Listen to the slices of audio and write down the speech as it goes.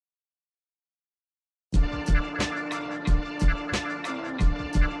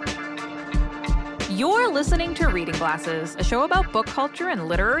You're listening to Reading Glasses, a show about book culture and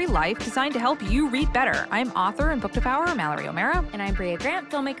literary life designed to help you read better. I'm author and book devourer Mallory O'Mara. And I'm Bria Grant,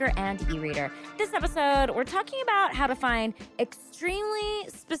 filmmaker and e-reader. This episode, we're talking about how to find extremely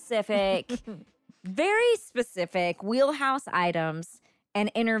specific, very specific wheelhouse items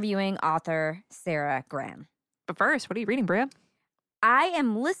and interviewing author Sara Gran. But first, what are you reading, Bria? I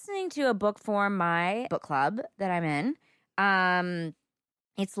am listening to a book for my book club that I'm in.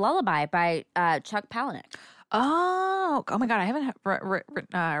 It's Lullaby by Chuck Palahniuk. Oh my God. I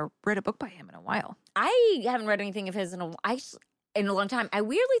haven't read a book by him in a while. I haven't read anything of his in a long time. I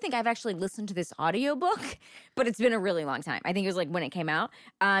weirdly think I've actually listened to this audiobook, but it's been a really long time. I think it was like when it came out.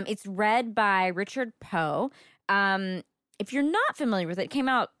 It's read by Richard Poe. If you're not familiar with it, it came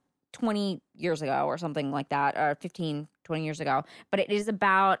out 20 years ago or something like that, or 15, 20 years ago. But it is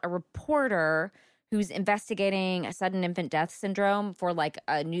about a reporter who's investigating a sudden infant death syndrome for like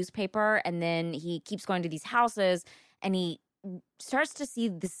a newspaper. And then he keeps going to these houses and he starts to see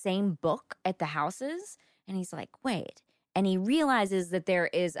the same book at the houses. And he's like, wait. And he realizes that there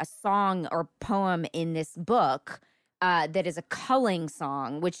is a song or poem in this book that is a culling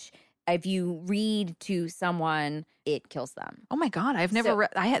song, which if you read to someone, it kills them. Oh my God. I've never read.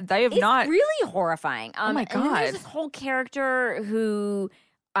 I have it's not. It's really horrifying. Oh my God. And then there's this whole character who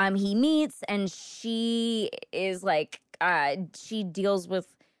he meets, and she is like, she deals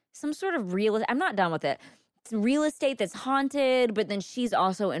with some sort of I'm not done with it. It's real estate that's haunted, but then she's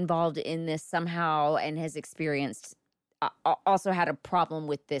also involved in this somehow and has experienced, also had a problem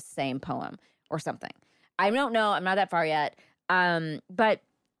with this same poem or something. I don't know. I'm not that far yet. But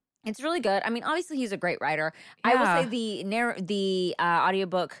it's really good. I mean, obviously he's a great writer. Yeah. I will say the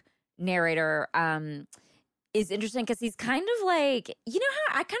audiobook narrator, is interesting because he's kind of like, you know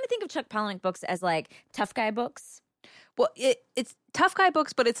how I kind of think of Chuck Palahniuk books as like tough guy books? Well, it's tough guy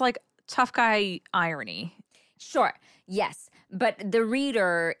books, but it's like tough guy irony. Sure. Yes. But the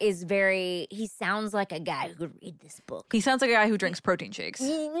reader is he sounds like a guy who could read this book. He sounds like a guy who drinks protein shakes.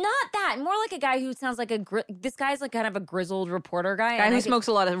 Not that. More like a guy who sounds like this guy's like kind of a grizzled reporter guy. Guy who smokes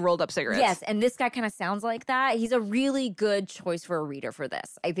a lot of rolled up cigarettes. Yes. And this guy kind of sounds like that. He's a really good choice for a reader for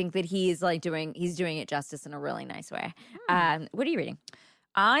this. I think that he's doing it justice in a really nice way. What are you reading?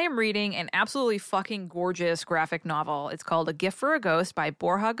 I am reading an absolutely fucking gorgeous graphic novel. It's called A Gift for a Ghost by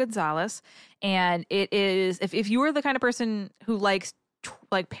Borja Gonzalez. And it is, if you are the kind of person who likes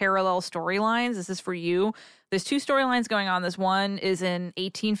like parallel storylines, this is for you. There's two storylines going on. This one is in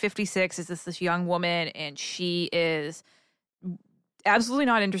 1856. Is this young woman, and she is absolutely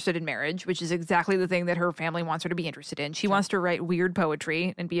not interested in marriage, which is exactly the thing that her family wants her to be interested in. She wants to write weird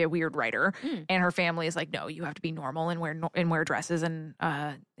poetry and be a weird writer. And her family is like, no, you have to be normal and wear dresses and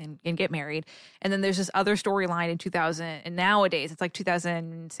get married. And then there's this other storyline in 2000, and nowadays it's like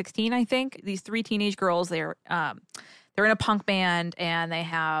 2016, I think. These three teenage girls, they're in a punk band, and they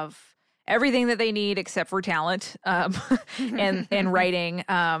have everything that they need except for talent and writing.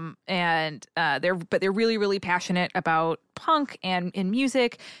 They're really, really passionate about punk and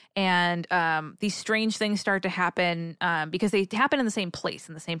music. And these strange things start to happen because they happen in the same place,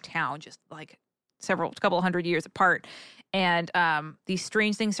 in the same town, just like couple hundred years apart. And these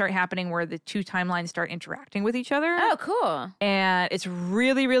strange things start happening where the two timelines start interacting with each other. Oh, cool. And it's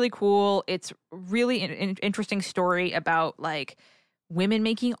really, really cool. It's really an interesting story about like women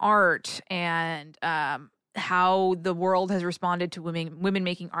making art and how the world has responded to women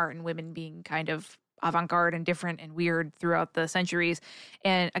making art and women being kind of avant-garde and different and weird throughout the centuries.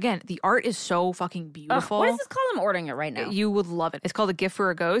 And again, the art is so fucking beautiful. What is this called? I'm ordering it right now. You would love it. It's called A Gift for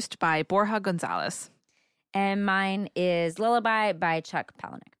a Ghost by Borja Gonzalez. And mine is Lullaby by Chuck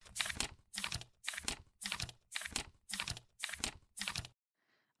Palahniuk.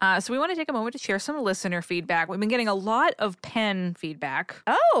 So we want to take a moment to share some listener feedback. We've been getting a lot of pen feedback.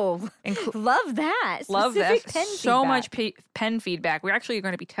 Oh, love that. Love that. Pen so feedback. much pen feedback. We're actually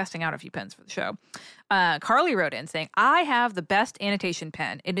going to be testing out a few pens for the show. Carly wrote in saying, I have the best annotation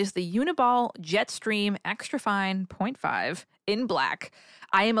pen. It is the Uniball Jetstream Extra Fine 0.5 in black.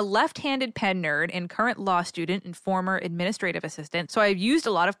 I am a left-handed pen nerd and current law student and former administrative assistant, so I've used a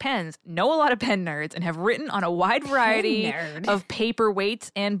lot of pens, know a lot of pen nerds, and have written on a wide variety of paper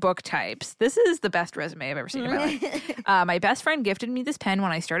weights and book types. This is the best resume I've ever seen in my life. My best friend gifted me this pen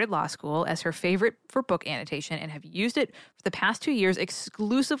when I started law school as her favorite for book annotation and have used it for the past 2 years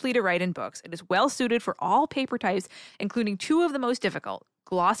exclusively to write in books. It is well suited for all paper types, including two of the most difficult,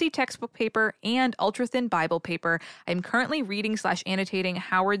 glossy textbook paper, and ultra-thin Bible paper. I'm currently reading/annotating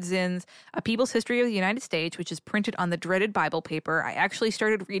Howard Zinn's A People's History of the United States, which is printed on the dreaded Bible paper. I actually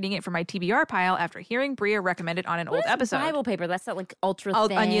started reading it for my TBR pile after hearing Bria recommend it on an old episode. Bible paper? That's not like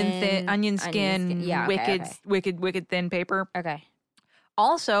ultra-thin. Onion skin, Yeah, okay. wicked thin paper. Okay.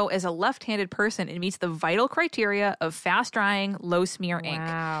 Also, as a left-handed person, it meets the vital criteria of fast-drying, low-smear ink.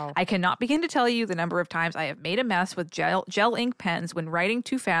 Wow. I cannot begin to tell you the number of times I have made a mess with gel ink pens when writing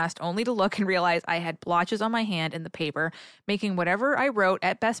too fast, only to look and realize I had blotches on my hand in the paper, making whatever I wrote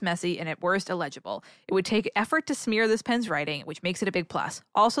at best messy and at worst illegible. It would take effort to smear this pen's writing, which makes it a big plus.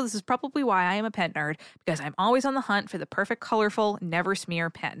 Also, this is probably why I am a pen nerd, because I'm always on the hunt for the perfect, colorful, never-smear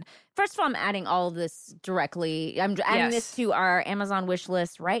pen. First of all, I'm adding all of this directly. I'm adding this to our Amazon wish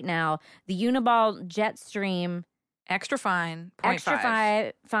list right now. The Uniball Jetstream. Extra fine, 0.5.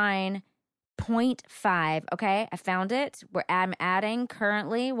 Extra fine, 0.5. Okay, I found it. I'm adding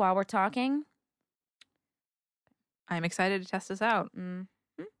currently while we're talking. I'm excited to test this out.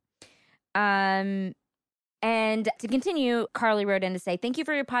 And to continue, Carly wrote in to say, thank you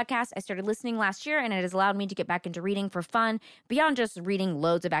for your podcast. I started listening last year, and it has allowed me to get back into reading for fun, beyond just reading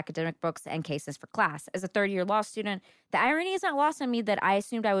loads of academic books and cases for class. As a third-year law student, the irony is not lost on me that I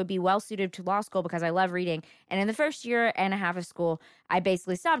assumed I would be well-suited to law school because I love reading. And in the first year and a half of school, I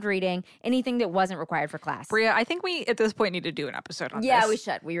basically stopped reading anything that wasn't required for class. Bria, I think we, at this point, need to do an episode on this. Yeah, we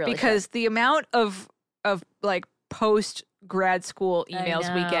should. We really because should. the amount of like, post-grad school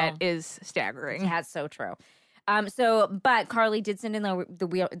emails we get is staggering. That's so true. But Carly did send in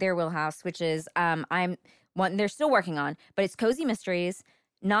their wheelhouse, which is they're still working on, but it's cozy mysteries,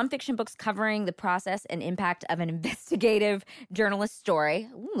 nonfiction books covering the process and impact of an investigative journalist story.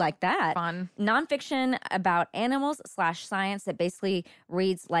 Ooh, like that. Fun. Nonfiction about animals/science that basically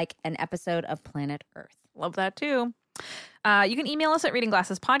reads like an episode of Planet Earth. Love that too. You can email us at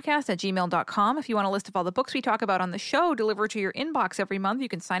readingglassespodcast@gmail.com. If you want a list of all the books we talk about on the show delivered to your inbox every month, you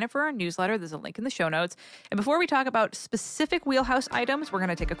can sign up for our newsletter. There's a link in the show notes. And before we talk about specific wheelhouse items, we're going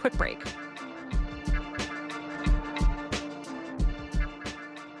to take a quick break.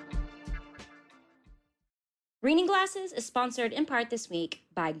 Reading Glasses is sponsored in part this week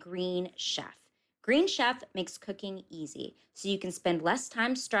by Green Chef. Green Chef makes cooking easy, so you can spend less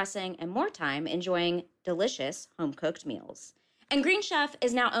time stressing and more time enjoying delicious home-cooked meals. And Green Chef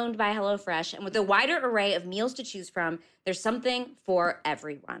is now owned by HelloFresh, and with a wider array of meals to choose from, there's something for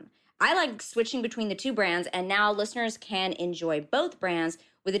everyone. I like switching between the two brands, and now listeners can enjoy both brands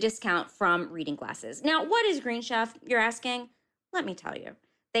with a discount from Reading Glasses. Now, what is Green Chef, you're asking? Let me tell you.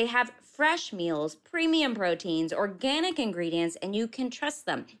 They have fresh meals, premium proteins, organic ingredients, and you can trust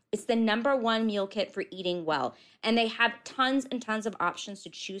them. It's the #1 meal kit for eating well. And they have tons and tons of options to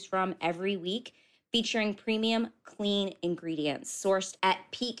choose from every week, featuring premium, clean ingredients sourced at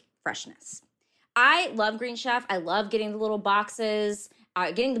peak freshness. I love Green Chef. I love getting the little boxes,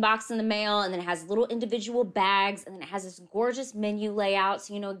 getting the box in the mail, and then it has little individual bags, and then it has this gorgeous menu layout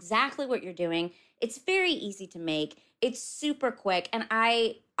so you know exactly what you're doing. It's very easy to make. It's super quick, and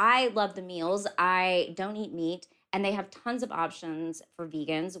I love the meals. I don't eat meat, and they have tons of options for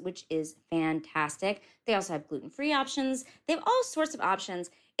vegans, which is fantastic. They also have gluten-free options. They have all sorts of options.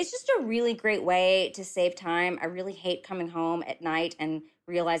 It's just a really great way to save time. I really hate coming home at night and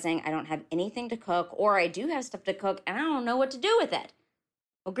realizing I don't have anything to cook, or I do have stuff to cook, and I don't know what to do with it.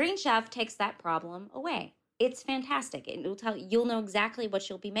 Well, Green Chef takes that problem away. It's fantastic. You'll know exactly what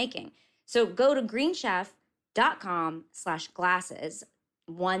you'll be making. So go to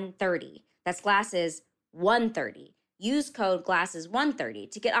greenchef.com/glasses130. That's glasses 130. Use code glasses130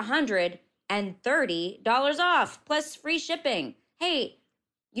 to get $130 off plus free shipping. Hey,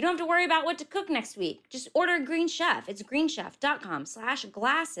 you don't have to worry about what to cook next week. Just order Green Chef. It's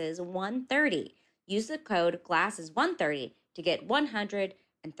greenchef.com/glasses130. Use the code glasses130 to get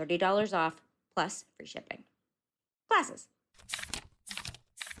 $130 off plus free shipping. Glasses.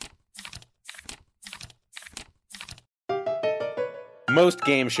 Most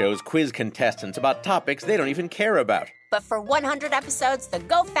game shows quiz contestants about topics they don't even care about. But for 100 episodes, the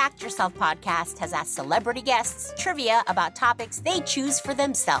Go Fact Yourself podcast has asked celebrity guests trivia about topics they choose for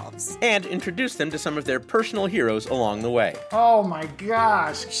themselves. And introduced them to some of their personal heroes along the way. Oh my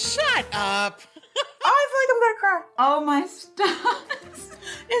gosh. Shut up! I feel like I'm gonna cry. Oh my stars.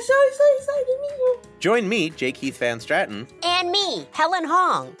 It's so exciting to meet you. Join me, J. Keith Van Stratton. And me, Helen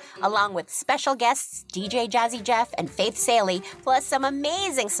Hong, along with special guests DJ Jazzy Jeff and Faith Saley, plus some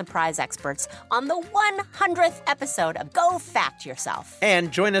amazing surprise experts on the 100th episode of Go Fact Yourself.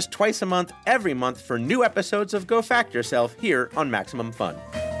 And join us twice a month, every month, for new episodes of Go Fact Yourself here on Maximum Fun.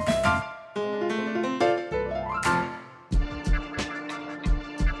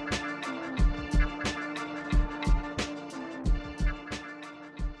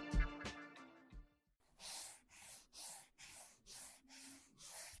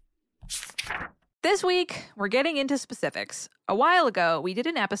 This week, we're getting into specifics. A while ago, we did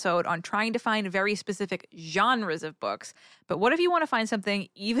an episode on trying to find very specific genres of books. But what if you want to find something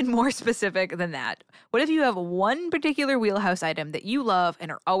even more specific than that? What if you have one particular wheelhouse item that you love and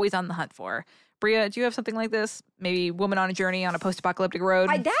are always on the hunt for? Bria, do you have something like this? Maybe Woman on a Journey on a post-apocalyptic road?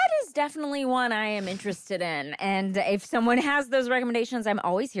 That is definitely one I am interested in. And if someone has those recommendations, I'm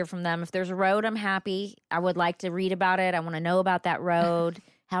always here from them. If there's a road, I'm happy. I would like to read about it. I want to know about that road.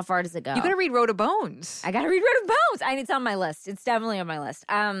 How far does it go? You got to read Road of Bones. I got to read Road of Bones. It's on my list. It's definitely on my list.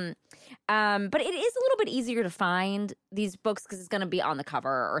 But it is a little bit easier to find these books because it's going to be on the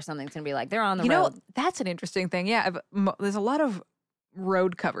cover or something. It's going to be like, they're on the road. That's an interesting thing. Yeah, there's a lot of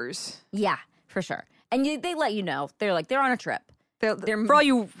road covers. Yeah, for sure. And they let you know. They're like, they're on a trip. They're for all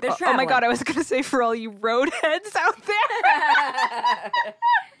you, oh my God, I was going to say for all you road heads out there.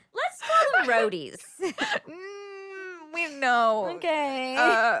 Let's call them roadies. We know. Okay.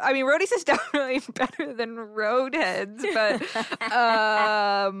 I mean, roadies is definitely better than roadheads, but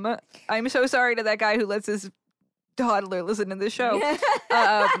I'm so sorry to that guy who lets his toddler listen to this show.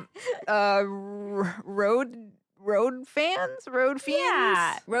 Road fans? Road fiends?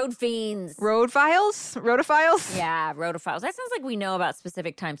 Yeah. Road fiends. Road files? Rotophiles? Yeah, rotophiles. That sounds like we know about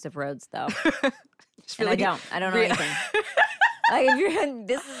specific types of roads, though. And I don't know anything. Like, if you're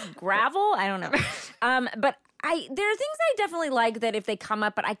this is gravel, I don't know. But there are things I definitely like that if they come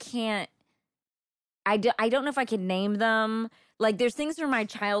up, but I can't. I don't know if I can name them. Like, there's things from my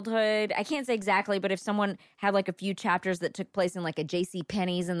childhood. I can't say exactly, but if someone had like a few chapters that took place in like a J.C.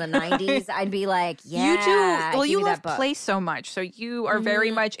 Penney's in the 90s, I'd be like, yeah. You too. Well, you love book. place so much, so you are very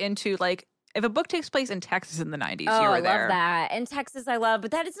much into like. If a book takes place in Texas in the 90s, oh, you were I there. love that. And Texas, I love,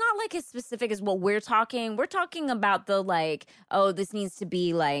 but that it's not like as specific as what we're talking. We're talking about the like, oh, this needs to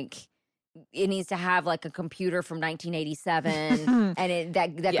be like, it needs to have like a computer from 1987, and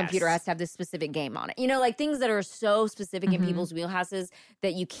that yes. computer has to have this specific game on it. You know, like things that are so specific in people's wheelhouses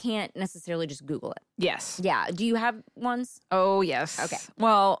that you can't necessarily just Google it. Yes. Yeah. Do you have ones? Oh, yes. Okay.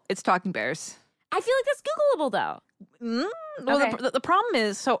 Well, it's Talking Bears. I feel like that's Googleable though. Well, Okay. the problem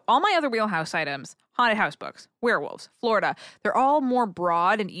is, so all my other wheelhouse items, haunted house books, werewolves, Florida, they're all more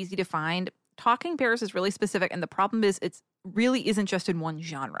broad and easy to find. Talking Bears is really specific, and the problem is it's really isn't just in one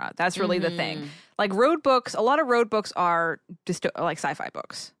genre. That's really the thing. Like road books, a lot of road books are just like sci-fi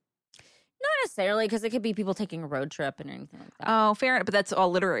books. Not necessarily, because it could be people taking a road trip and anything like that. Oh, fair enough, but that's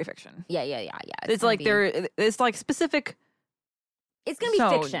all literary fiction. Yeah. It's like it's like specific. It's going to be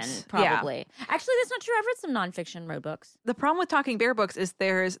zones. Fiction, probably. Yeah. Actually, that's not true. I've read some nonfiction road books. The problem with Talking Bear books is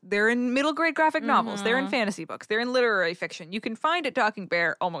they're in middle grade graphic novels. They're in fantasy books. They're in literary fiction. You can find a Talking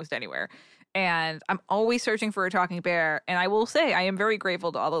Bear almost anywhere. And I'm always searching for a Talking Bear. And I will say I am very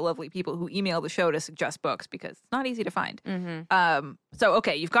grateful to all the lovely people who email the show to suggest books because it's not easy to find. So,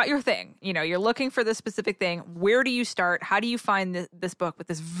 okay, you've got your thing. You know, you're looking for this specific thing. Where do you start? How do you find this book with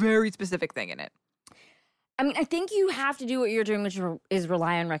this very specific thing in it? I mean, I think you have to do what you're doing, which is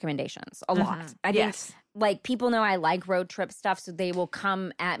rely on recommendations a lot. I think, like, people know I like road trip stuff, so they will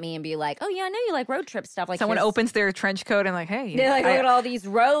come at me and be like, oh, yeah, I know you like road trip stuff. Like, someone opens their trench coat and like, hey. They're like, look at all these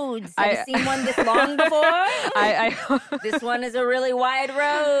roads. Have you seen one this long before? This one is a really wide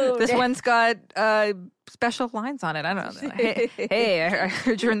road. This one's got special lines on it. I don't know. Hey, I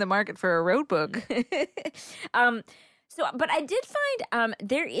heard you're in the market for a road book. But I did find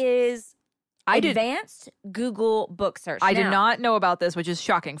there is... advanced Google book search. I did not know about this, which is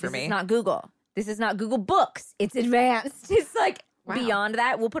shocking for me. This is not Google. This is not Google Books. It's advanced. It's like beyond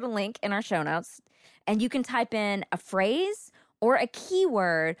that. We'll put a link in our show notes, and you can type in a phrase or a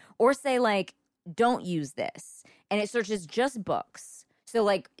keyword or say like, don't use this. And it searches just books. So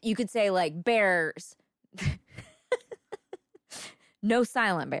like you could say like bears. No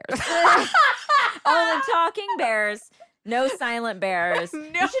silent bears. Only talking bears. No silent bears. No.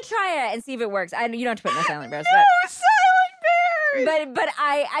 You should try it and see if it works. You don't have to put no silent bears. No silent bears. But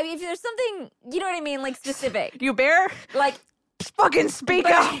I mean, if there's something, you know what I mean, like specific. You bear? Like, fucking speak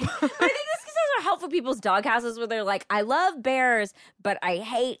up. But I think this is also helpful for people's dog houses where they're like, I love bears, but I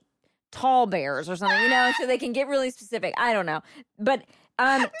hate tall bears or something, you know, so they can get really specific. I don't know. But no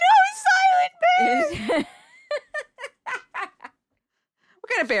silent bears.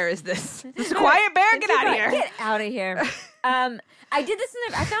 What kind of bear is this? This is a quiet bear? Get out of here. Get out of here. I did this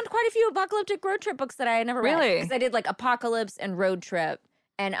I found quite a few apocalyptic road trip books that I had never read. Really? Because I did like Apocalypse and Road Trip.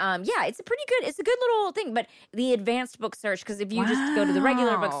 And yeah, it's a good little thing. But the advanced book search, because if you just go to the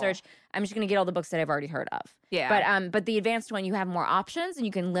regular book search, I'm just going to get all the books that I've already heard of. Yeah. But the advanced one, you have more options and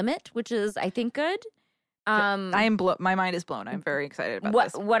you can limit, which is, I think, good. My mind is blown. I'm very excited about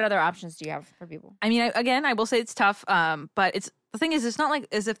this. What other options do you have for people? I mean, I will say it's tough, but the thing is, it's not like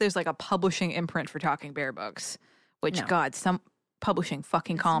as if there's like a publishing imprint for Talking Bear books, which, No. God, some publishing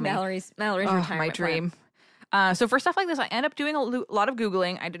fucking call me. Mallory's Oh, retirement my dream. So for stuff like this, I end up doing a lot of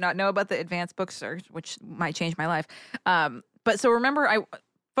Googling. I did not know about the advanced book search, which might change my life. But so remember,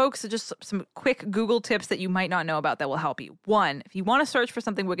 folks, just some quick Google tips that you might not know about that will help you. One, if you want to search for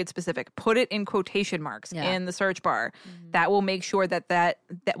something wicked specific, put it in quotation marks in the search bar. That will make sure that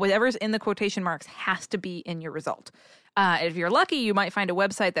whatever's in the quotation marks has to be in your result. If you're lucky, you might find a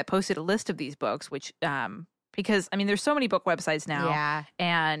website that posted a list of these books, which because I mean, there's so many book websites now. Yeah.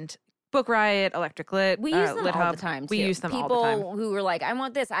 And Book Riot, Electric Lit, We use them Lit all Hub. the time. We too. use them all the time. People who were like, "I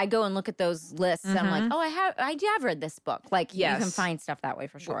want this," I go and look at those lists. And I'm like, "Oh, I have read this book." Like, you can Yes. find stuff that way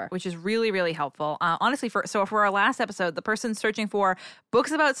for sure. Which is really, really helpful. Honestly, for our last episode, the person searching for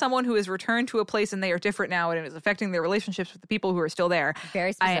books about someone who has returned to a place and they are different now and it is affecting their relationships with the people who are still there.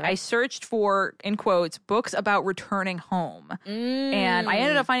 Very specific. I searched for, in quotes, books about returning home. And I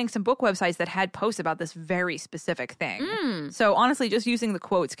ended up finding some book websites that had posts about this very specific thing. So honestly, just using the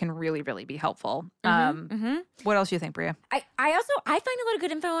quotes can really, really be helpful. What else do you think, Bria? I find a lot of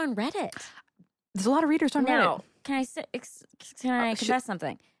good info on Reddit. There's a lot of readers on Reddit. Now, can I confess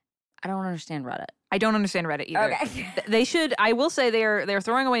something? I don't understand Reddit. I don't understand Reddit either. Okay. They should. I will say they're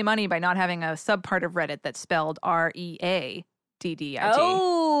throwing away money by not having a subpart of Reddit that's spelled READDIT.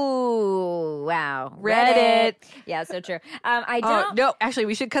 Oh, wow. Reddit. Yeah, so true. I don't. No, actually,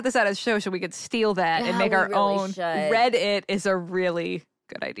 we should cut this out of the show so we could steal that Yeah, and make we our really own. should. Reddit is a really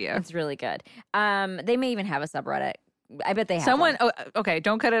good idea. It's really good. They may even have a subreddit. I bet they have Someone. one. Oh, okay,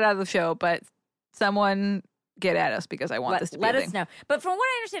 don't cut it out of the show, but someone get at us because I want this to be Let a us thing. know. But from what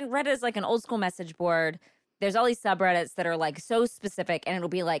I understand, Reddit is like an old school message board. There's all these subreddits that are like so specific, and it'll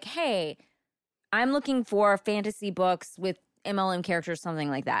be like, "Hey, I'm looking for fantasy books with MLM characters," something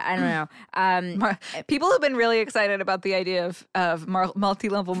like that. I don't know. People have been really excited about the idea of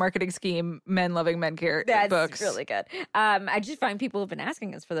multi-level marketing scheme, men loving men That's books. really good. I just find people have been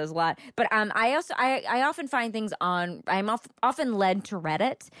asking us for those a lot. But I often find things on. I'm often led to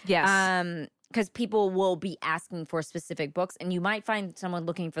Reddit. Yes. Because people will be asking for specific books, and you might find someone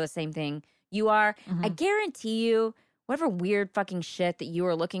looking for the same thing you are. I guarantee you, whatever weird fucking shit that you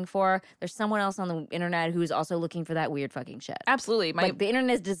are looking for, there's someone else on the internet who's also looking for that weird fucking shit. Absolutely. Like the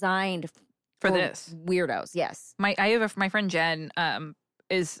internet is designed for this. Weirdos. Yes. My friend Jen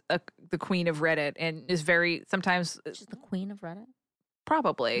is the queen of Reddit and is very sometimes She's the queen of Reddit.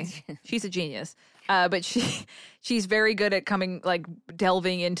 probably she's a genius. But she's very good at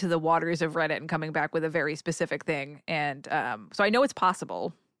delving into the waters of Reddit and coming back with a very specific thing. And so I know it's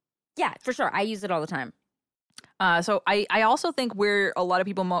possible. Yeah, for sure. I use it all the time. So I also think where a lot of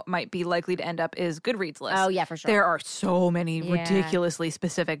people might be likely to end up is Goodreads lists. Oh, yeah, for sure. There are so many Yeah. ridiculously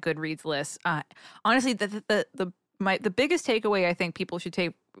specific Goodreads lists. Honestly, the biggest takeaway I think people should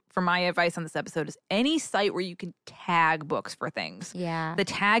take from my advice on this episode is any site where you can tag books for things. Yeah. The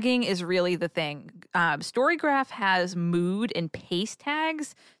tagging is really the thing. Storygraph has mood and pace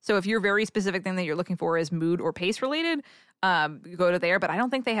tags. So if your very specific thing that you're looking for is mood or pace related, you go to there. But I don't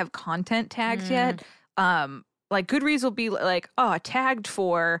think they have content tags yet. Like Goodreads will be like, tagged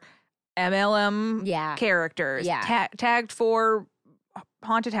for MLM characters. Yeah. Tagged for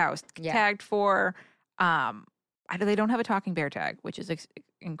haunted house. Yeah. Tagged for they don't have a talking bear tag, which is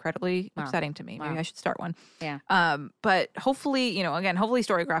incredibly upsetting to me. Maybe I should start one. Yeah. But hopefully, hopefully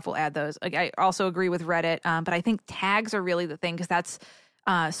Storygraph will add those. Like, I also agree with Reddit, but I think tags are really the thing because that's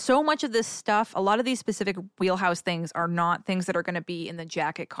so much of this stuff. A lot of these specific wheelhouse things are not things that are going to be in the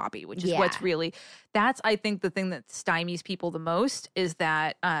jacket copy, which is what's really that's I think the thing that stymies people the most is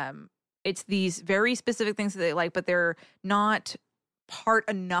that it's these very specific things that they like, but they're not part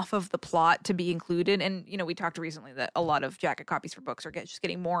enough of the plot to be included. And we talked recently that a lot of jacket copies for books are just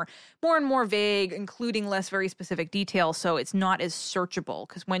getting more and more vague, including less very specific details, so it's not as searchable.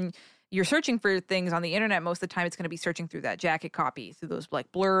 Because when you're searching for things on the internet, most of the time it's going to be searching through that jacket copy, through those like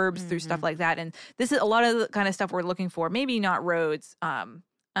blurbs, through stuff like that. And this is a lot of the kind of stuff we're looking for. Maybe not roads,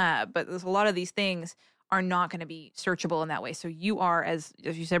 but there's a lot of these things are not going to be searchable in that way. So you are, as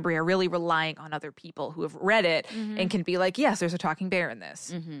you said, Bria, really relying on other people who have read it and can be like, yes, there's a talking bear in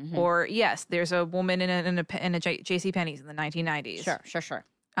this. Or yes, there's a woman in a JCPenney's in the 1990s. Sure.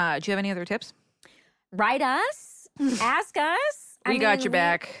 Do you have any other tips? Write us, ask us, We got your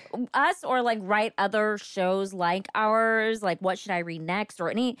back. Us or like write other shows like ours, like what should I read next, or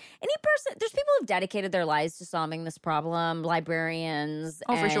any person. There's people who've dedicated their lives to solving this problem. Librarians.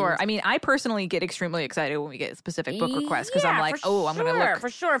 Oh, for and- sure. I mean, I personally get extremely excited when we get specific book requests because I'm like, for I'm going to look.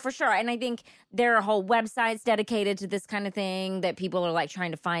 For sure. And I think there are whole websites dedicated to this kind of thing that people are like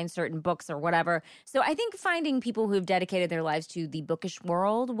trying to find certain books or whatever. So I think finding people who've dedicated their lives to the bookish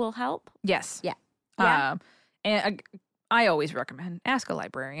world will help. Yes. Yeah. Yeah. And I always recommend ask a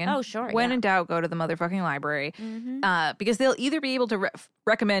librarian. Oh, sure. When yeah. in doubt, go to the motherfucking library. Mhm. Because they'll either be able to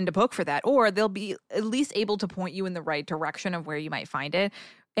recommend a book for that, or they'll be at least able to point you in the right direction of where you might find it.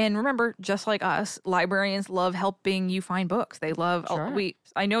 And remember, just like us, librarians love helping you find books. They love, Sure.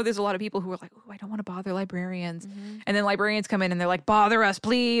 I know there's a lot of people who are like, oh, I don't want to bother librarians. And then librarians come in and they're like, bother us,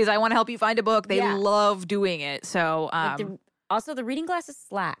 please. I want to help you find a book. They Yeah. love doing it. So, Also, the reading glasses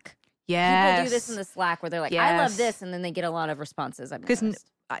Slack. yes. People do this in the Slack where they're like, I Yes. love this. And then they get a lot of responses. Because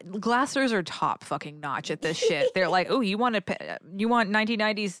glassers are top fucking notch at this shit. They're like, oh, you want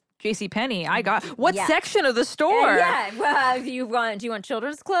 1990s JCPenney? I got what Yeah. section of the store? Yeah. Well, do you want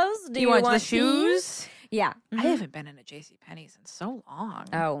children's clothes? Do you want the teens? shoes? Yeah. I haven't been in a JCPenney since so long.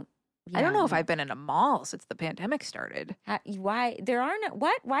 Oh. I don't know if yeah. I've been in a mall since the pandemic started. Why there are no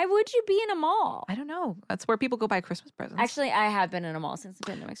what? Why would you be in a mall? I don't know. That's where people go buy Christmas presents. Actually, I have been in a mall since the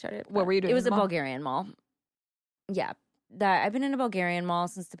pandemic started. What were you doing It was in the a mall? Bulgarian mall. Yeah. I've been in a Bulgarian mall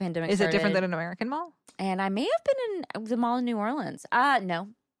since the pandemic is started. it different than an American mall? And I may have been in the mall in New Orleans. No.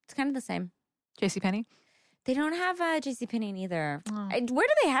 It's kind of the same. JCPenney? They don't have JCPenney either. Oh. Where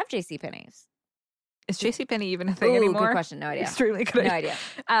do they have JCPenney's? Is JCPenney even a thing Ooh, anymore? good question. No idea. Extremely good. No idea.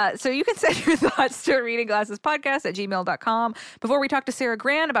 So you can send your thoughts to readingglassespodcast@gmail.com. Before we talk to Sara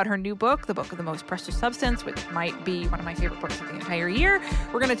Gran about her new book, The Book of the Most Precious Substance, which might be one of my favorite books of the entire year,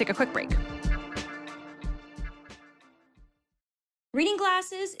 we're going to take a quick break. Reading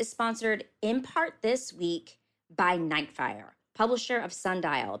Glasses is sponsored in part this week by Nightfire, publisher of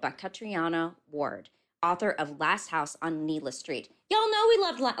Sundial by Catriona Ward, author of Last House on Neela Street. Y'all know we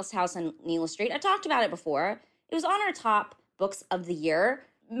loved Last House on Neela Street. I talked about it before. It was on our top books of the year.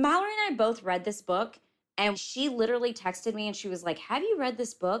 Mallory and I both read this book, and she literally texted me and she was like, have you read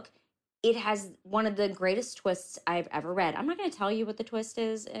this book? It has one of the greatest twists I've ever read. I'm not going to tell you what the twist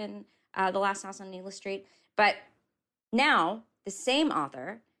is in The Last House on Neela Street, but now the same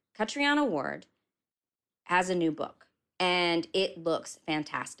author, Catriona Ward, has a new book, and it looks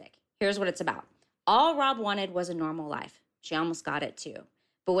fantastic. Here's what it's about. All Rob wanted was a normal life. She almost got it too.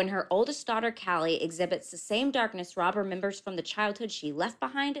 But when her oldest daughter, Callie, exhibits the same darkness Rob remembers from the childhood she left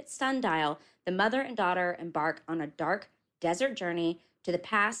behind at Sundial, the mother and daughter embark on a dark desert journey to the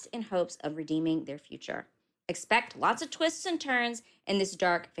past in hopes of redeeming their future. Expect lots of twists and turns in this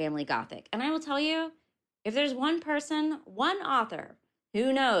dark family gothic. And I will tell you, if there's one person, one author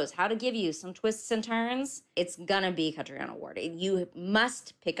who knows how to give you some twists and turns, it's gonna be Catriona Ward. You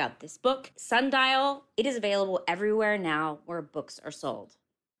must pick up this book, Sundial. It is available everywhere now where books are sold.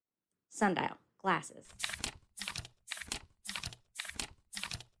 Sundial, glasses.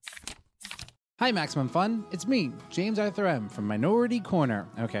 Hi, Maximum Fun. It's me, James Arthur M. from Minority Corner.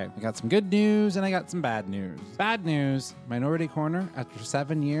 Okay, I got some good news and I got some bad news. Bad news, Minority Corner, after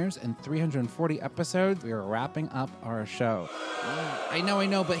 7 years and 340 episodes, we are wrapping up our show. I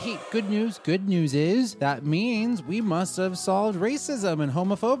know, but hey, good news is that means we must have solved racism and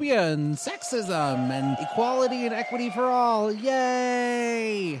homophobia and sexism and equality and equity for all.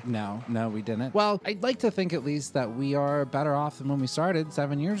 Yay! No, we didn't. Well, I'd like to think at least that we are better off than when we started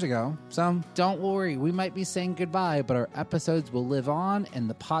 7 years ago. So don't worry, we might be saying goodbye, but our episodes will live on in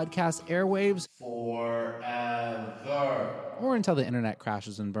the podcast airwaves forever. Or until the internet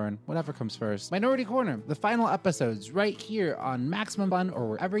crashes and burn, whatever comes first. Minority Corner, the final episodes right here on Maximum Fun or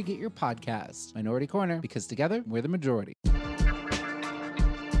wherever you get your podcasts. Minority Corner, because together we're the majority.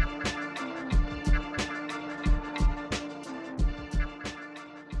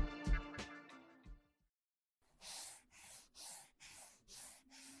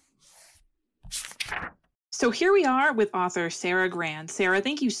 So here we are with author Sara Gran. Sara,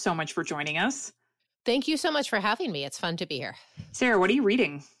 thank you so much for joining us. Thank you so much for having me. It's fun to be here. Sara, what are you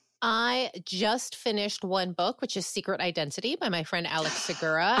reading? I just finished one book, which is Secret Identity by my friend Alex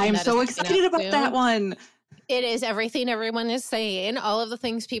Segura. I am so excited about that one. It is everything everyone is saying. All of the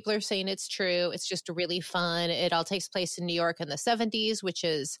things people are saying, it's true. It's just really fun. It all takes place in New York in the 70s, which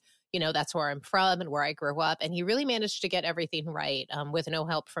is, that's where I'm from and where I grew up. And he really managed to get everything right with no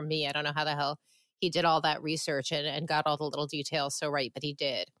help from me. I don't know how the hell he did all that research and got all the little details so right, but he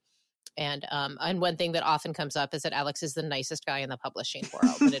did. And one thing that often comes up is that Alex is the nicest guy in the publishing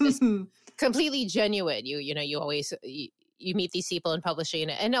world, but it is completely genuine. You always you meet these people in publishing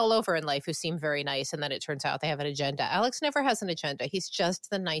and all over in life who seem very nice, and then it turns out they have an agenda. Alex never has an agenda. He's just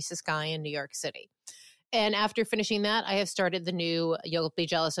the nicest guy in New York City. And after finishing that, I have started the new, you'll be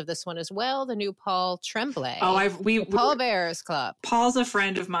jealous of this one as well, the new Paul Tremblay. Oh, Paul Bear's Club. Paul's a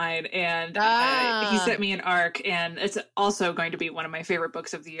friend of mine, and he sent me an arc, and it's also going to be one of my favorite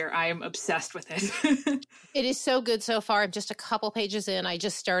books of the year. I am obsessed with it. It is so good so far. I'm just a couple pages in. I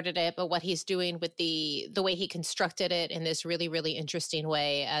just started it, but what he's doing with the way he constructed it in this really, really interesting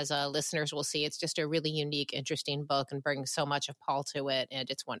way, as listeners will see, it's just a really unique, interesting book and brings so much of Paul to it, and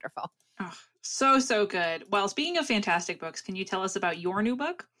it's wonderful. Oh, so good. Well, speaking of fantastic books, can you tell us about your new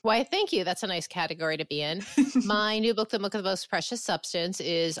book? Why, thank you. That's a nice category to be in. My new book, The Book of the Most Precious Substance,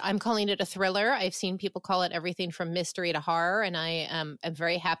 I'm calling it a thriller. I've seen people call it everything from mystery to horror, and I am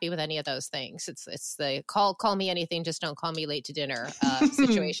very happy with any of those things. It's the call me anything, just don't call me late to dinner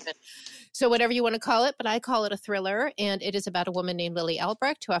situation. So whatever you want to call it, but I call it a thriller, and it is about a woman named Lily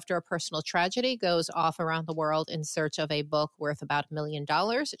Albrecht who, after a personal tragedy, goes off around the world in search of a book worth about $1 million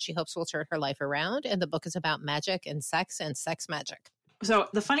that she hopes will turn her life around. And the book is about magic and sex magic. So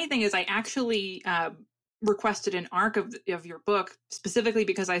the funny thing is I actually requested an arc of your book specifically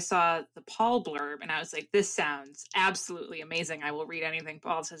because I saw the Paul blurb and I was like, this sounds absolutely amazing. I will read anything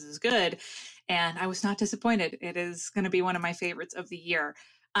Paul says is good. And I was not disappointed. It is going to be one of my favorites of the year.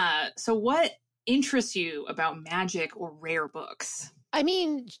 So what interests you about magic or rare books? I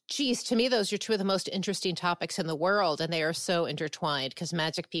mean, geez, to me, those are two of the most interesting topics in the world, and they are so intertwined because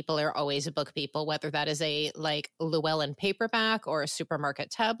magic people are always book people, whether that is a like Llewellyn paperback or a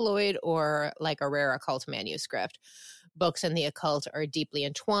supermarket tabloid or like a rare occult manuscript. Books and the occult are deeply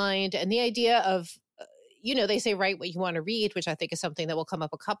entwined, and the idea of they say write what you want to read, which I think is something that will come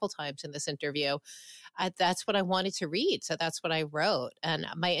up a couple times in this interview. That's what I wanted to read. So that's what I wrote. And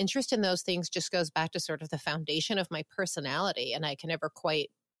my interest in those things just goes back to sort of the foundation of my personality. And I can never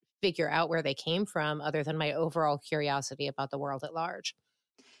quite figure out where they came from other than my overall curiosity about the world at large.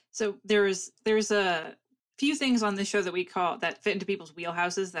 So there's a few things on this show that we call that fit into people's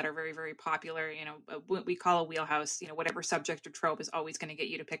wheelhouses that are very, very popular. What we call a wheelhouse, whatever subject or trope is always going to get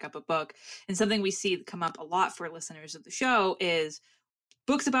you to pick up a book. And something we see come up a lot for listeners of the show is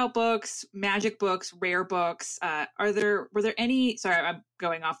books about books, magic books, rare books. Were there any, sorry, I'm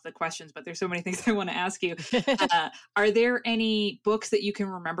going off the questions, but there's so many things I want to ask you. Are there any books that you can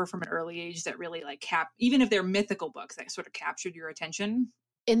remember from an early age that really even if they're mythical books that sort of captured your attention?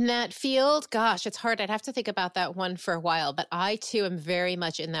 In that field, gosh, it's hard. I'd have to think about that one for a while. But I, too, am very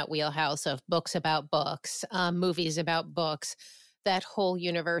much in that wheelhouse of books about books, movies about books. That whole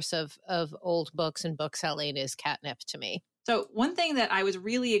universe of old books and book selling is catnip to me. So one thing that I was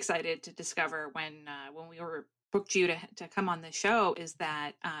really excited to discover when we booked you to come on the show is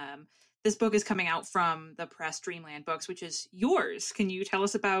that this book is coming out from the press Dreamland Books, which is yours. Can you tell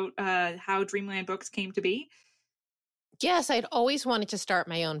us about how Dreamland Books came to be? Yes, I'd always wanted to start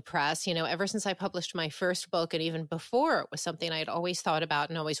my own press, ever since I published my first book, and even before, it was something I'd always thought about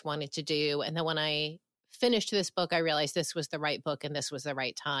and always wanted to do. And then when I finished this book, I realized this was the right book and this was the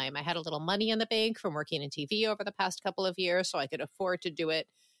right time. I had a little money in the bank from working in TV over the past couple of years, so I could afford to do it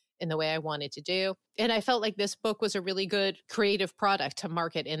in the way I wanted to do. And I felt like this book was a really good creative product to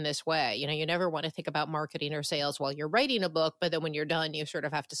market in this way. You never want to think about marketing or sales while you're writing a book, but then when you're done, you sort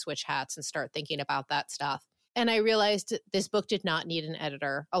of have to switch hats and start thinking about that stuff. And I realized this book did not need an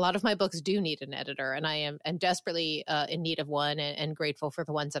editor. A lot of my books do need an editor, and I am desperately in need of one and grateful for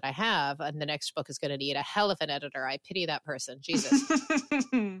the ones that I have. And the next book is going to need a hell of an editor. I pity that person. Jesus.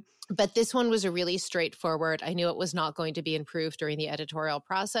 But this one was a really straightforward. I knew it was not going to be improved during the editorial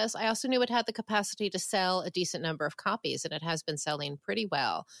process. I also knew it had the capacity to sell a decent number of copies, and it has been selling pretty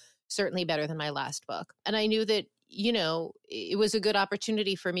well, certainly better than my last book. And I knew that it was a good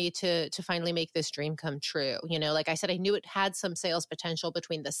opportunity for me to finally make this dream come true. Like I said, I knew it had some sales potential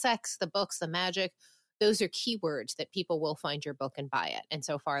between the sex, the books, the magic. Those are keywords that people will find your book and buy it. And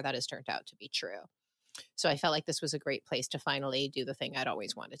so far that has turned out to be true. So I felt like this was a great place to finally do the thing I'd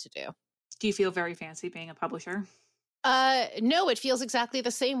always wanted to do. Do you feel very fancy being a publisher? No, it feels exactly the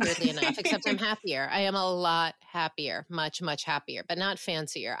same, weirdly enough, except I'm happier. I am a lot happier, much, much happier, but not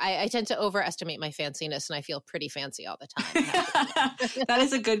fancier. I tend to overestimate my fanciness, and I feel pretty fancy all the time. That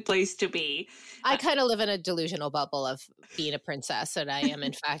is a good place to be. I kind of live in a delusional bubble of being a princess, and I am,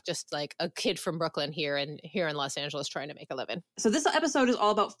 in fact, just like a kid from Brooklyn here in Los Angeles trying to make a living. So this episode is all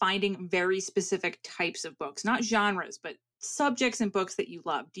about finding very specific types of books, not genres, but subjects and books that you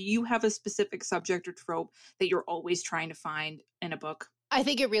love. Do you have a specific subject or trope that you're always trying to find in a book? I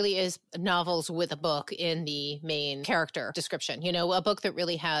think it really is novels with a book in the main character description. You know, a book that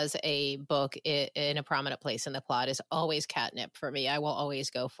really has a book in a prominent place in the plot is always catnip for me. I will always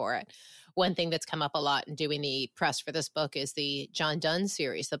go for it. One thing that's come up a lot in doing the press for this book is the John Donne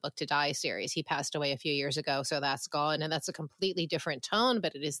series, the Book to Die series. He passed away a few years ago, so that's gone. And that's a completely different tone,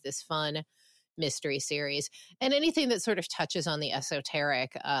 but it is this fun mystery series. And anything that sort of touches on the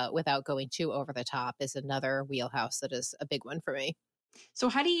esoteric without going too over the top is another wheelhouse that is a big one for me. So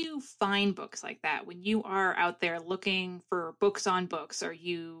how do you find books like that when you are out there looking for books on books? Are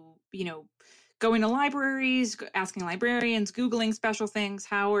you, going to libraries, asking librarians, Googling special things?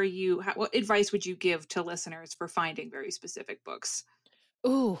 What advice would you give to listeners for finding very specific books?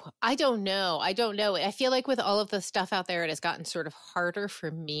 Ooh, I don't know. I feel like with all of the stuff out there, it has gotten sort of harder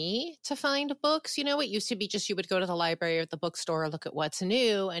for me to find books. You know, it used to be just you would go to the library or the bookstore, look at what's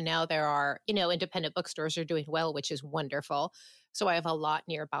new. And now there are, independent bookstores are doing well, which is wonderful. So I have a lot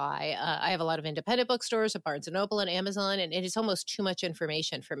nearby. I have a lot of independent bookstores at Barnes & Noble and Amazon, and it is almost too much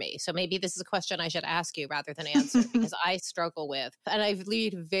information for me. So maybe this is a question I should ask you rather than answer because I struggle with, and I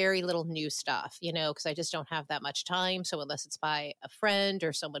read very little new stuff, because I just don't have that much time. So unless it's by a friend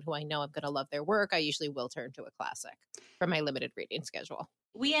or someone who I know I'm going to love their work, I usually will turn to a classic for my limited reading schedule.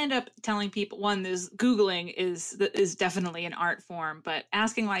 We end up telling people, one, this Googling is definitely an art form, but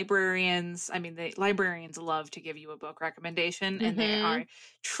asking librarians, the librarians love to give you a book recommendation, and they are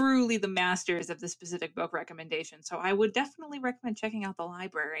truly the masters of the specific book recommendation. So I would definitely recommend checking out the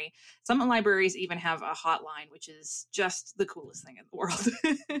library. Some libraries even have a hotline, which is just the coolest thing in the world.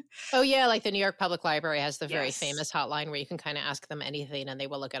 Oh, yeah, like the New York Public Library has the very famous hotline where you can kind of ask them anything and they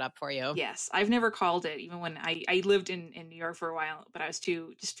will look it up for you. Yes, I've never called it, even when I lived in New York for a while, but I was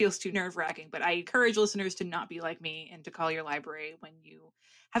just feels too nerve-wracking. But I encourage listeners to not be like me and to call your library when you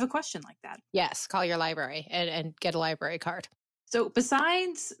have a question like that. Yes, call your library and get a library card. So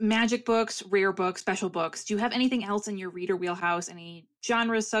besides magic books, rare books, special books, do you have anything else in your reader wheelhouse? Any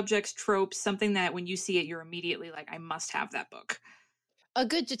genres, subjects, tropes, something that when you see it, you're immediately like, I must have that book? A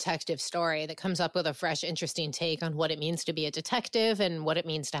good detective story that comes up with a fresh, interesting take on what it means to be a detective and what it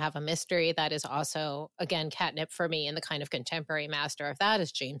means to have a mystery. That is also, again, catnip for me. And the kind of contemporary master of that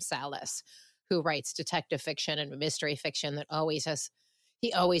is James Sallis, who writes detective fiction and mystery fiction that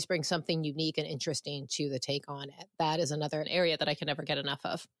he always brings something unique and interesting to the take on it. That is another area that I can never get enough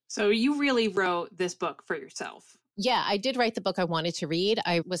of. So you really wrote this book for yourself. Yeah, I did write the book I wanted to read.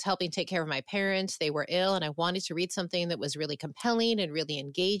 I was helping take care of my parents. They were ill, and I wanted to read something that was really compelling and really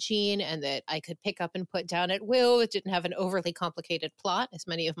engaging and that I could pick up and put down at will. It didn't have an overly complicated plot, as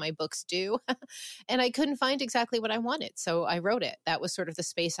many of my books do. And I couldn't find exactly what I wanted, so I wrote it. That was sort of the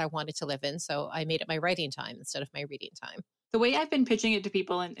space I wanted to live in, so I made it my writing time instead of my reading time. The way I've been pitching it to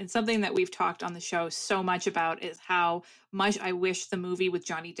people, and something that we've talked on the show so much about, is how much I wish the movie with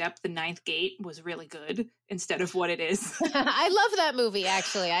Johnny Depp, The Ninth Gate, was really good instead of what it is. I love that movie,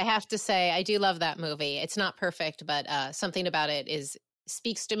 actually. I have to say, I do love that movie. It's not perfect, but something about it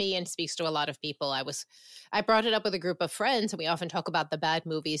speaks to me and speaks to a lot of people. I brought it up with a group of friends, and we often talk about the bad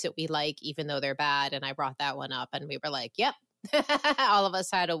movies that we like, even though they're bad. And I brought that one up, and we were like, yep. All of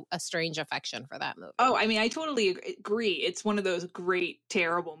us had a strange affection for that movie. Oh, I totally agree. It's one of those great,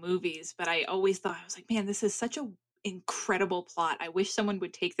 terrible movies, but I always thought, I was like, man, this is such an incredible plot. I wish someone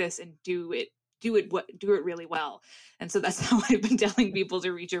would take this and do it really well. And so that's how I've been telling people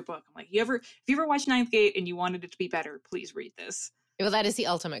to read your book. I'm like, if you ever watched Ninth Gate and you wanted it to be better, please read this. Well, that is the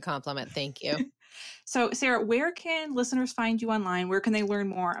ultimate compliment. Thank you. So, Sarah, where can listeners find you online? Where can they learn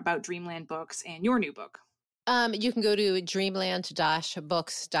more about Dreamland Books and your new book? You can go to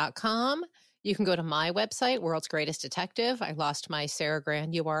dreamland-books.com. You can go to my website, World's Greatest Detective. I lost my Sara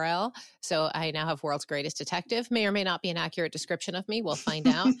Gran URL, so I now have World's Greatest Detective. May or may not be an accurate description of me. We'll find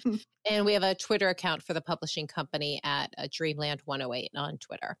out. And we have a Twitter account for the publishing company at Dreamland108 on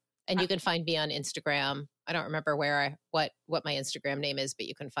Twitter. And you can find me on Instagram. I don't remember what my Instagram name is, but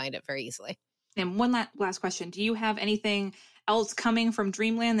you can find it very easily. And one last question. Do you have anything else coming from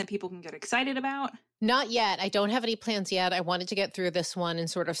Dreamland that people can get excited about? Not yet. I don't have any plans yet. I wanted to get through this one and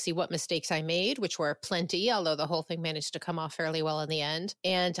sort of see what mistakes I made, which were plenty, although the whole thing managed to come off fairly well in the end.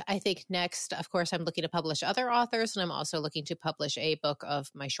 And I think next, of course, I'm looking to publish other authors, and I'm also looking to publish a book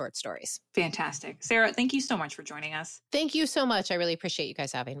of my short stories. Fantastic. Sarah, thank you so much for joining us. Thank you so much. I really appreciate you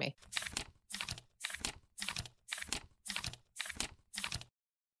guys having me.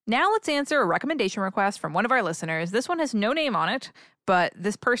 Now let's answer a recommendation request from one of our listeners. This one has no name on it, but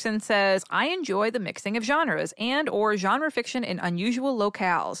this person says, I enjoy the mixing of genres and or genre fiction in unusual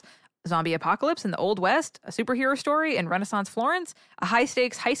locales. zombie apocalypse in the Old West, a superhero story in Renaissance Florence, a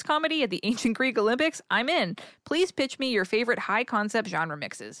high-stakes heist comedy at the ancient Greek Olympics, I'm in. Please pitch me your favorite high-concept genre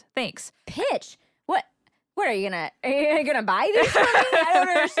mixes. Thanks. Pitch? What are you gonna buy these from me? I don't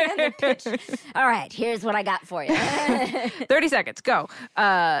understand the pitch. All right, here's what I got for you. 30 seconds, go.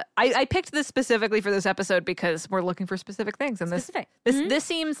 I picked this specifically for this episode because we're looking for specific things. And this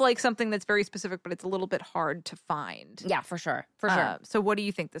seems like something that's very specific, but it's a little bit hard to find. Yeah, for sure. So what do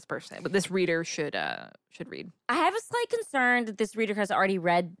you think this reader should read? I have a slight concern that this reader has already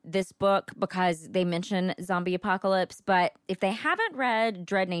read this book because they mention zombie apocalypse. But if they haven't read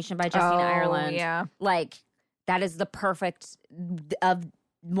Dread Nation by Justina Ireland, that is the perfect of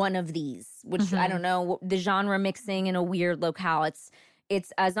one of these, which I don't know, the genre mixing in a weird locale.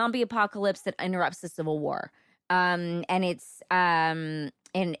 It's a zombie apocalypse that interrupts the Civil War. And it's and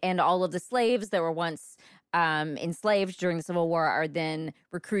all of the slaves that were once enslaved during the Civil War are then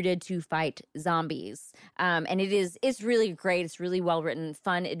recruited to fight zombies. And it's really great. It's really well written,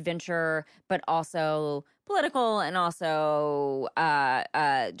 fun adventure, but also political and also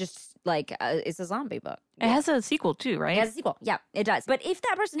just like it's a zombie book. It has a sequel too, right? It has a sequel. Yeah, it does. But if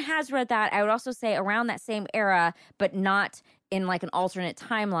that person has read that, I would also say around that same era, but not in like an alternate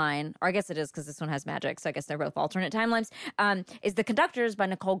timeline, or I guess it is because this one has magic, so I guess they're both alternate timelines, is The Conductors by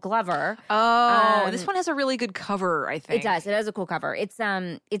Nicole Glover. Oh, this one has a really good cover, I think. It does. It has a cool cover. It's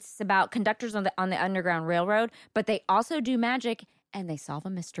about conductors on the Underground Railroad, but they also do magic and they solve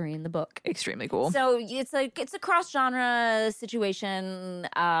a mystery in the book. Extremely cool. So it's a cross-genre situation.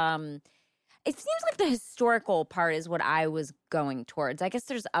 It seems like the historical part is what I was going towards. I guess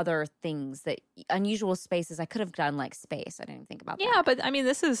there's other things that unusual spaces. I could have done like space. I didn't think about that. Yeah, but I mean,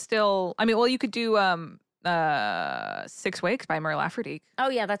 this is still. I mean, well, you could do 6 Weeks by Mur Lafferty. Oh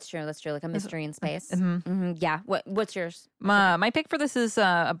yeah, that's true. That's true. Like a mystery in space. Yeah. What's yours? My pick for this is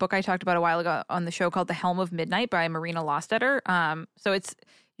a book I talked about a while ago on the show called The Helm of Midnight by Marina Lostetter. So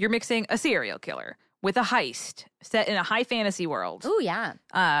you're mixing a serial killer with a heist set in a high fantasy world. Oh, yeah.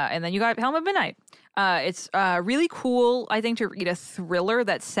 And then you got Helm of Midnight. It's really cool, I think, to read a thriller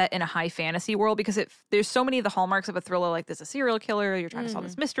that's set in a high fantasy world because there's so many of the hallmarks of a thriller, like there's a serial killer, you're trying to solve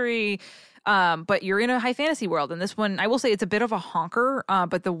this mystery, but you're in a high fantasy world. And this one, I will say it's a bit of a honker,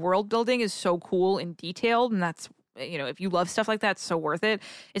 but the world building is so cool and detailed, and that's, if you love stuff like that, it's so worth it.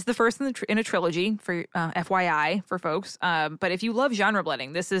 It's the first in a trilogy for FYI for folks. But if you love genre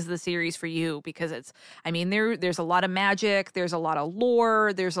blending, this is the series for you because there's a lot of magic, there's a lot of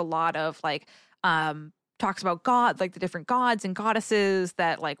lore, there's a lot of talks about God, like the different gods and goddesses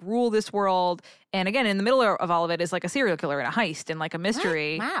that like rule this world. And again, in the middle of all of it is like a serial killer and a heist and like a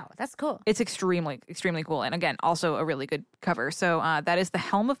mystery. Wow, that's cool. It's extremely, extremely cool. And again, also a really good cover. So that is The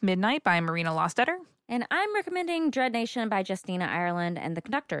Helm of Midnight by Marina Lostetter. And I'm recommending Dread Nation by Justina Ireland and The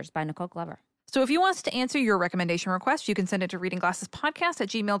Conductors by Nicole Glover. So if you want us to answer your recommendation request, you can send it to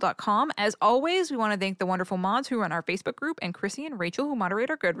readingglassespodcast@gmail.com. As always, we want to thank the wonderful mods who run our Facebook group and Chrissy and Rachel who moderate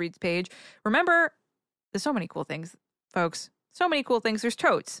our Goodreads page. Remember, there's so many cool things, folks. So many cool things. There's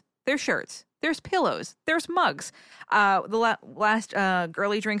totes. There's shirts. There's pillows. There's mugs. The last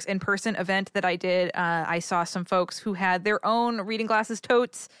Girly Drinks in-person event that I did, I saw some folks who had their own Reading Glasses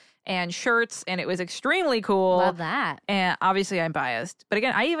totes and shirts, and it was extremely cool. Love that. And obviously I'm biased, but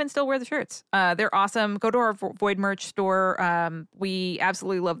again, I even still wear the shirts. They're awesome. Go to our Void merch store. We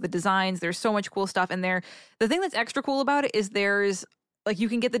absolutely love the designs. There's so much cool stuff in there. The thing that's extra cool about it is there's you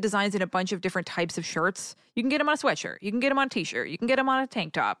can get the designs in a bunch of different types of shirts. You can get them on a sweatshirt. You can get them on a t-shirt. You can get them on a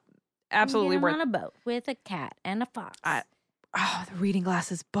tank top. Absolutely worth it. On a boat with a cat and a fox. The Reading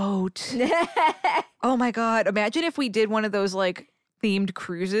Glasses boat. Oh my God. Imagine if we did one of those themed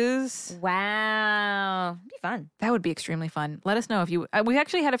cruises. Wow. It'd be fun. That would be extremely fun. Let us know if you... we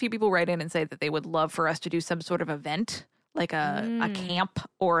actually had a few people write in and say that they would love for us to do some sort of event, like a camp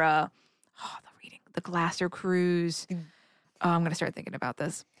or the Glasser cruise. Oh, I'm going to start thinking about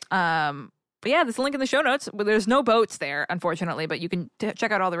this. But yeah, there's a link in the show notes. There's no boats there, unfortunately, but you can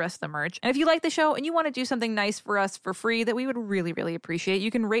check out all the rest of the merch. And if you like the show and you want to do something nice for us for free that we would really, really appreciate,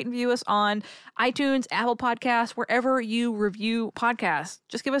 you can rate and review us on iTunes, Apple Podcasts, wherever you review podcasts.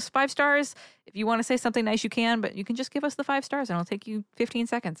 Just give us 5 stars. If you want to say something nice, you can, but you can just give us the 5 stars and it'll take you 15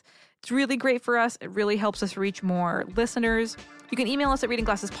 seconds. It's really great for us. It really helps us reach more listeners. You can email us at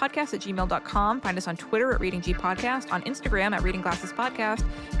readingglassespodcast@gmail.com. Find us on Twitter at ReadingGPodcast, on Instagram at ReadingGlassesPodcast.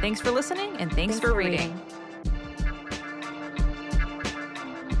 Thanks for listening and thanks for reading.